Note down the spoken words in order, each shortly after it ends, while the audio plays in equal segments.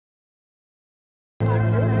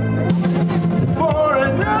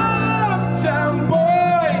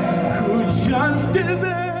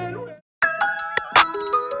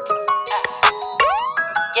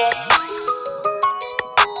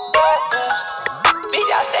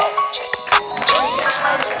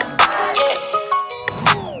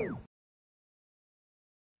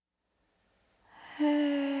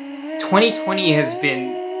2020 has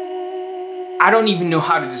been, I don't even know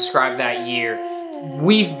how to describe that year.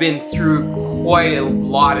 We've been through quite a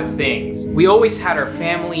lot of things. We always had our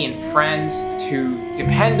family and friends to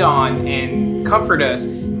depend on and comfort us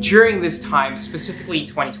during this time, specifically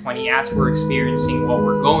 2020, as we're experiencing what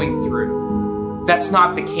we're going through. That's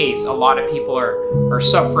not the case. A lot of people are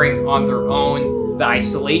suffering on their own. The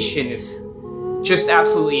isolation is just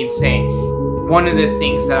absolutely insane. One of the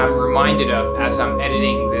things that I'm reminded of as I'm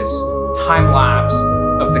editing this time lapse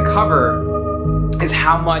of the cover is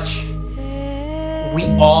how much we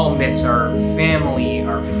all miss our family,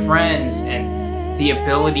 our friends, and the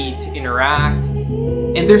ability to interact.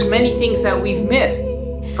 And there's many things that we've missed,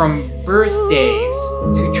 from birthdays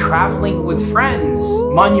to traveling with friends,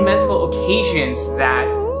 monumental occasions that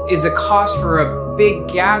is a cause for a big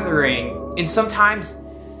gathering, and sometimes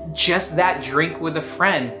just that drink with a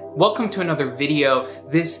friend. Welcome to another video.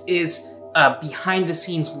 This is a behind the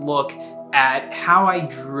scenes look at how I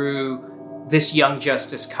drew this Young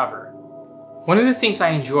Justice cover. One of the things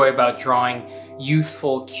I enjoy about drawing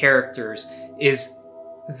youthful characters is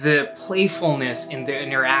the playfulness in the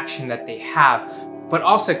interaction that they have, but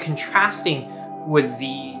also contrasting with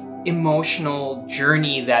the emotional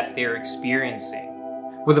journey that they're experiencing.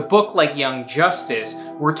 With a book like Young Justice,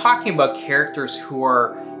 we're talking about characters who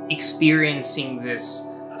are experiencing this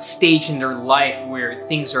stage in their life where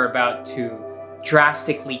things are about to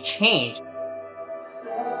drastically change.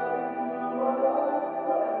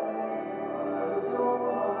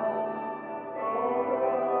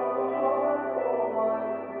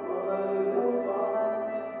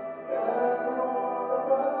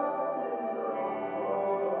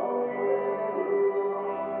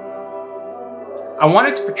 I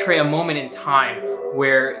wanted to portray a moment in time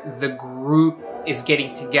where the group is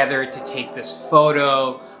getting together to take this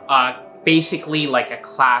photo, basically like a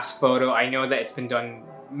class photo. I know that it's been done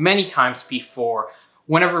many times before.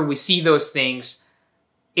 Whenever we see those things,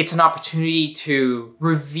 it's an opportunity to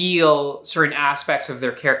reveal certain aspects of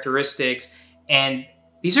their characteristics. And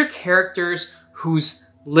these are characters who's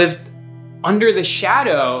lived under the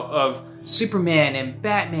shadow of Superman and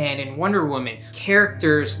Batman and Wonder Woman.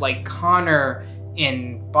 Characters like Connor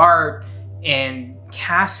and Bart and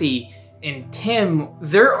Cassie and Tim,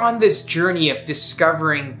 they're on this journey of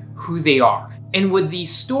discovering who they are. And with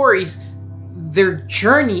these stories, their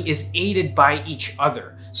journey is aided by each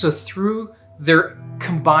other. So through their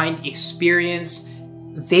combined experience,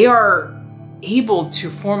 they are able to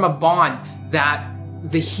form a bond that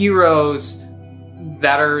the heroes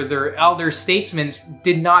that are their elder statesmen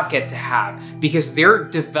did not get to have, because they're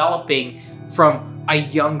developing from a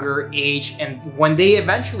younger age, and when they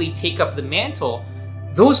eventually take up the mantle,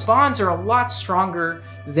 those bonds are a lot stronger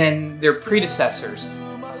than their predecessors.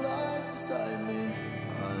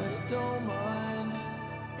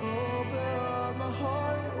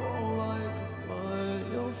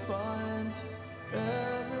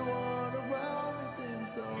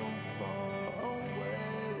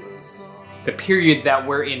 The period that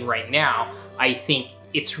we're in right now, I think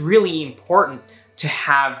it's really important to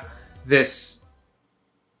have this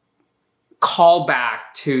callback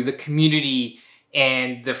to the community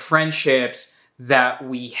and the friendships that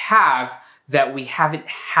we have that we haven't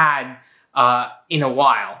had in a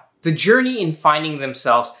while. The journey in finding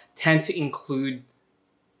themselves tend to include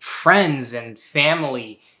friends and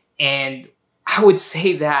family. And I would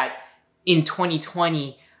say that in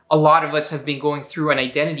 2020, a lot of us have been going through an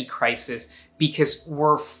identity crisis because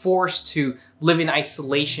we're forced to live in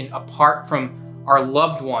isolation apart from our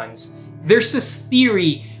loved ones. There's this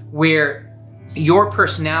theory where your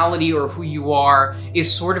personality or who you are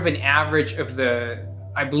is sort of an average of the,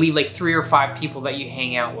 I believe, like 3 or 5 people that you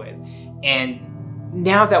hang out with. And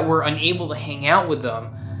now that we're unable to hang out with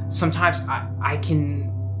them, sometimes I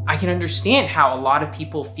can understand how a lot of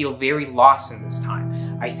people feel very lost in this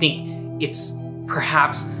time. I think it's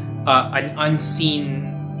perhaps an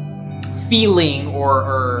unseen feeling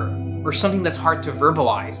or something that's hard to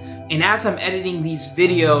verbalize. And as I'm editing these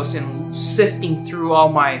videos and sifting through all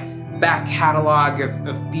my back catalog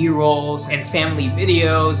of B-rolls and family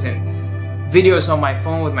videos and videos on my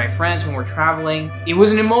phone with my friends when we're traveling, it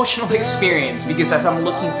was an emotional experience, because as I'm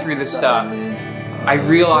looking through this stuff, I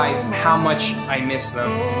realize how much I miss them,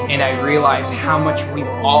 and I realize how much we've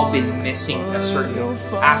all been missing a certain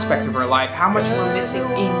aspect of our life, how much we're missing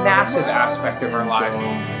a massive aspect of our lives.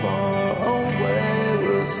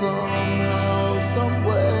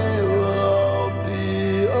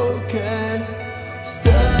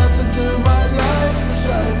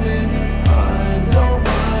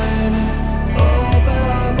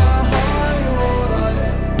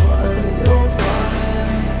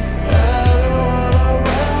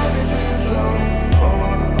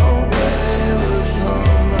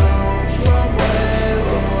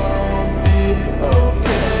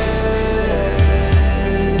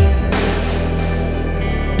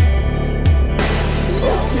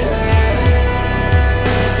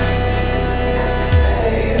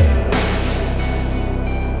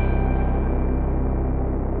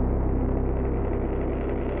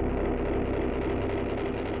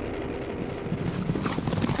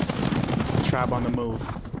 Tribe on the move.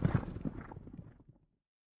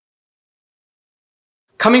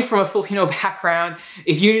 Coming from a Filipino background,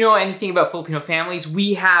 if you know anything about Filipino families,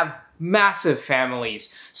 we have massive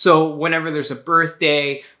families. So whenever there's a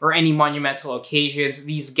birthday or any monumental occasions,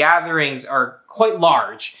 these gatherings are quite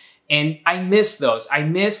large. And I miss those. I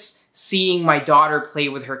miss seeing my daughter play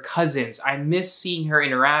with her cousins. I miss seeing her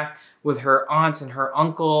interact with her aunts and her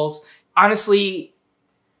uncles. Honestly,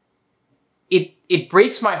 it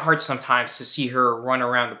breaks my heart sometimes to see her run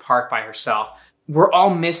around the park by herself. We're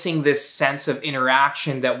all missing this sense of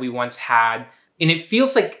interaction that we once had. And it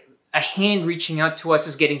feels like a hand reaching out to us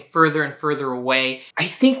is getting further and further away. I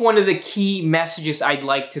think one of the key messages I'd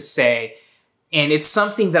like to say, and it's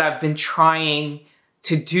something that I've been trying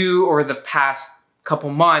to do over the past couple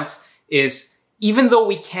months, is even though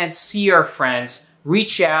we can't see our friends,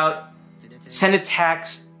 reach out, send a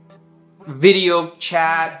text, video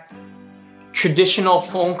chat, traditional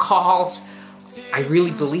phone calls. I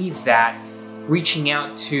really believe that reaching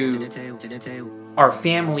out to our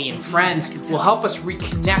family and friends will help us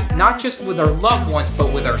reconnect, not just with our loved ones,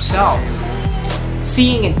 but with ourselves.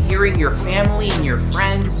 Seeing and hearing your family and your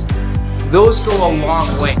friends, those go a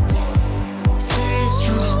long way.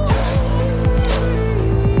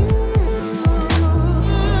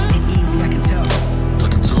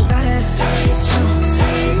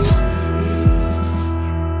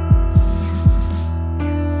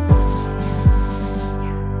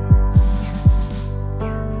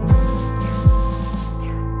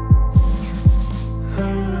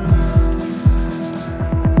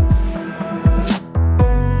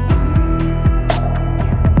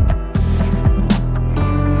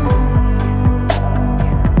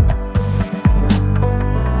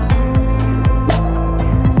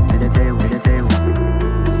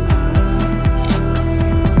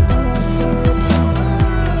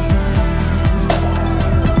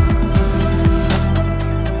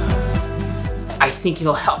 I think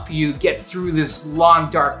it'll help you get through this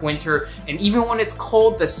long, dark winter. And even when it's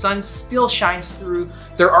cold, the sun still shines through.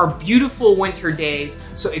 There are beautiful winter days,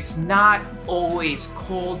 so it's not always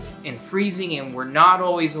cold and freezing, and we're not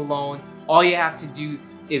always alone. All you have to do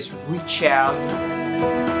is reach out.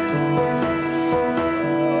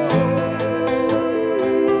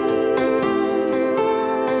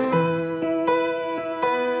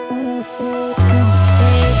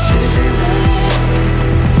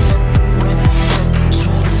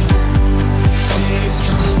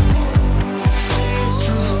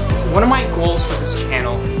 One of my goals with this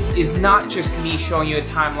channel is not just me showing you a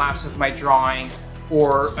time lapse of my drawing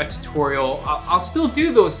or a tutorial. I'll still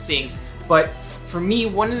do those things, but for me,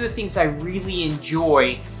 one of the things I really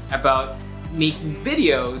enjoy about making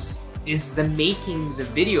videos is making the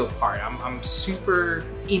video part. I'm super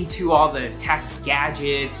into all the tech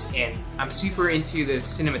gadgets, and I'm super into the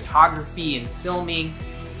cinematography and filming,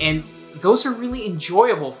 and those are really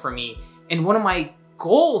enjoyable for me. And one of my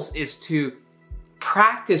goals is to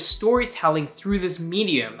practice storytelling through this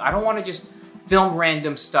medium. I don't want to just film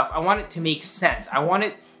random stuff. I want it to make sense. I want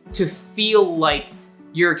it to feel like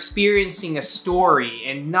you're experiencing a story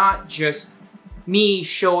and not just me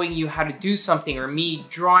showing you how to do something or me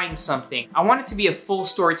drawing something. I want it to be a full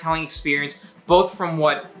storytelling experience, both from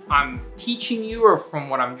what I'm teaching you or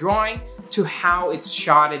from what I'm drawing to how it's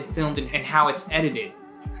shot and filmed and how it's edited.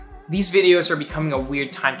 These videos are becoming a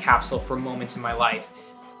weird time capsule for moments in my life.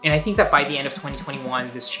 And I think that by the end of 2021,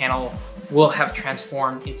 this channel will have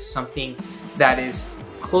transformed into something that is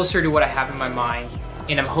closer to what I have in my mind.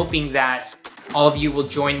 And I'm hoping that all of you will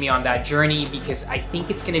join me on that journey, because I think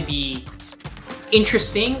it's gonna be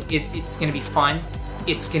interesting, it's gonna be fun,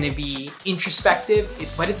 it's gonna be introspective,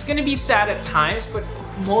 but it's gonna be sad at times, but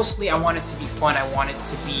mostly I want it to be fun. I want it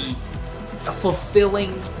to be a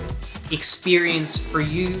fulfilling experience for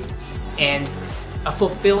you and a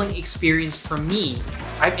fulfilling experience for me.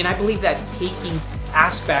 And I believe that taking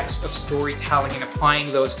aspects of storytelling and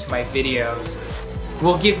applying those to my videos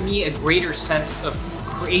will give me a greater sense of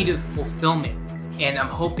creative fulfillment. And I'm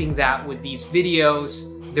hoping that with these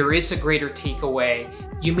videos, there is a greater takeaway.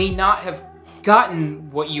 You may not have gotten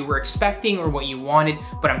what you were expecting or what you wanted,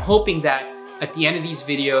 but I'm hoping that at the end of these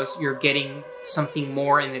videos, you're getting something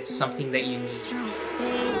more, and it's something that you need.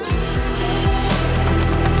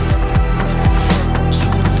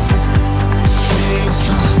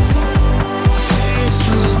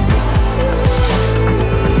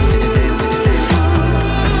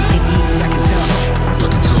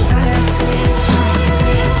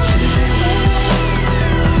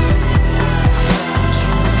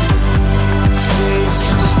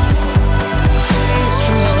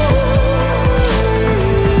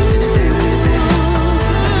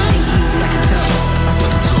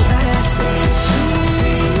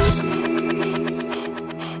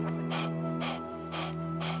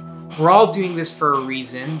 all doing this for a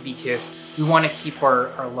reason, because we want to keep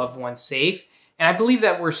our loved ones safe. And I believe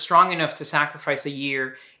that we're strong enough to sacrifice a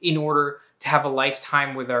year in order to have a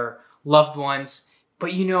lifetime with our loved ones.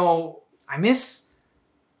 But you know, I miss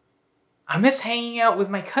hanging out with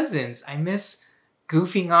my cousins. I miss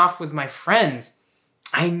goofing off with my friends.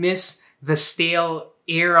 I miss the stale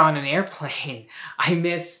air on an airplane. I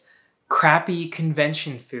miss crappy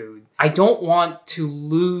convention food. I don't want to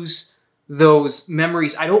lose those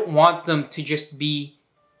memories. I don't want them to just be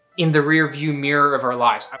in the rear view mirror of our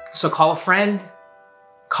lives. So call a friend,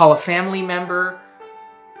 call a family member,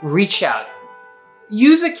 reach out.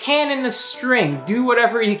 Use a can and a string, do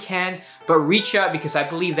whatever you can, but reach out, because I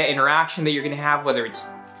believe that interaction that you're gonna have, whether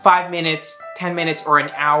it's 5 minutes, 10 minutes, or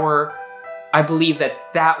an hour, I believe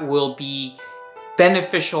that that will be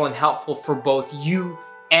beneficial and helpful for both you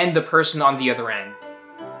and the person on the other end.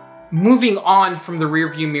 Moving on from the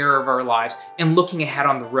rearview mirror of our lives and looking ahead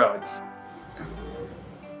on the road.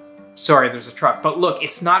 Sorry, there's a truck. But look,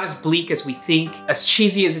 it's not as bleak as we think. As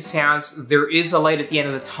cheesy as it sounds, there is a light at the end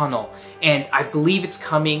of the tunnel. And I believe it's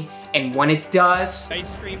coming. And when it does,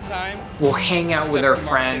 ice cream time. We'll hang out with our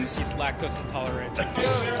friends. He's lactose intolerant.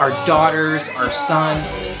 Our daughters, our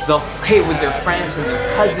sons, they'll play with their friends and their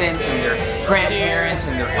cousins and their grandparents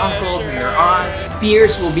and their uncles and their aunts.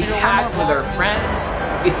 Beers will be had with our friends.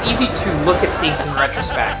 It's easy to look at things in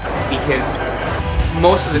retrospect, because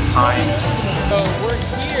most of the time, we're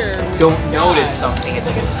here. Don't notice something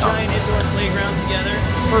until it's gone. Giant indoor playground together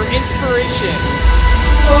for inspiration.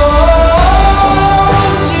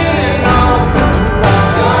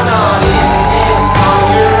 You're not in this on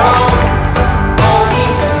your own.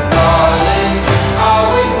 Darling, I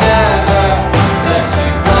would never let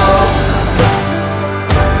you go.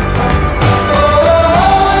 Oh,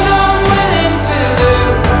 I'm willing to do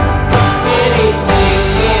anything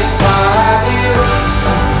if I have you.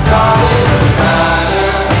 Darling, no matter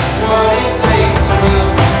what it takes, we'll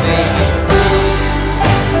make it through.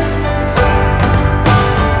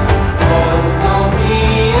 Oh, don't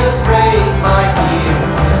be afraid, my dear,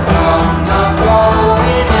 'cause I'm not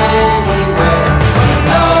going anywhere.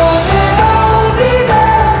 Know that I'll be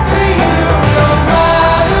there for you, no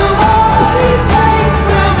matter what it takes,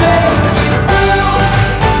 we'll make it through.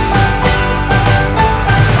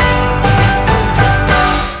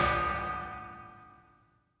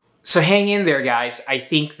 So hang in there, guys. I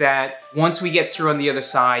think that once we get through on the other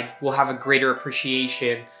side, we'll have a greater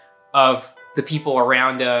appreciation of the people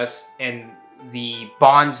around us and the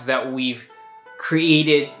bonds that we've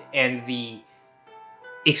created and the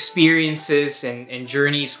experiences and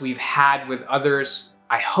journeys we've had with others.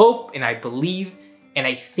 I hope and I believe and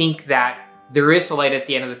I think that there is a light at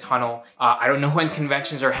the end of the tunnel. I don't know when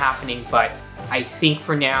conventions are happening, but I think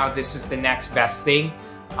for now, this is the next best thing.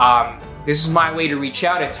 This is my way to reach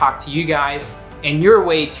out and talk to you guys, and your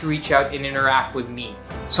way to reach out and interact with me.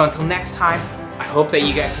 So until next time, I hope that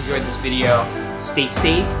you guys enjoyed this video. Stay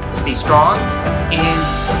safe, stay strong, and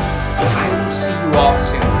I will see you all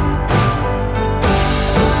soon.